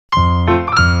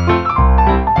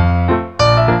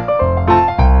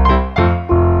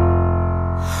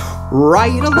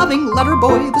Write a loving letter,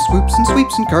 boy, the swoops and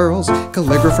sweeps and curls.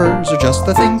 Calligraphers are just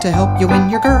the thing to help you win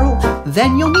your girl.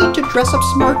 Then you'll need to dress up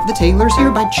smart, the tailor's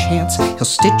here by chance. He'll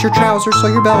stitch your trousers,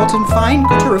 sew your belt, and fine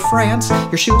couture of France.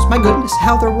 Your shoes, my goodness,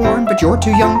 how they're worn, but you're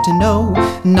too young to know.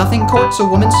 Nothing courts a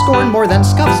woman's scorn more than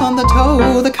scuffs on the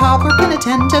toe. The cobbler can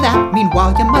attend to that,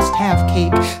 meanwhile you must have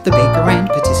cake. The baker and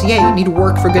patissier need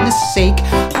work for goodness sake.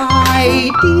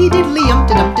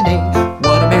 Diddly-um-de-dum-de-day,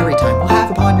 what a merry time we'll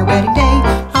have upon your wedding day.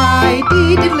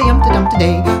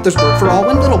 Diddly-um-de-dum-de-day, there's work for all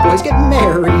when little boys get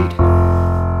married.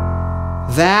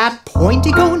 That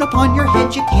pointy cone upon your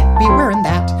head, you can't be wearing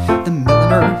that. The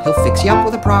milliner, he'll fix you up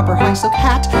with a proper high silk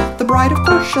hat. The bride, of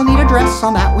course, she'll need a dress,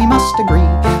 on that we must agree.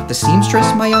 The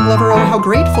seamstress, my young lover, oh, how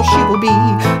grateful she will be.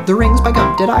 The rings, by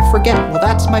gum, did I forget? Well,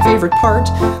 that's my favorite part.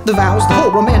 The vows, the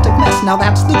whole romantic mess, now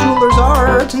that's the jeweler's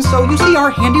art. And so you see,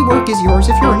 our handiwork is yours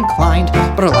if you're inclined.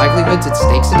 But our livelihood's at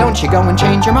stake, so don't you go and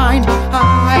change your mind.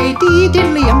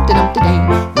 Diddly-um-de-dum-de-day,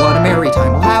 what a merry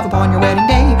time we'll have upon your wedding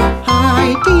day.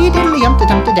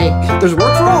 Diddly-um-de-dum-de-day, there's work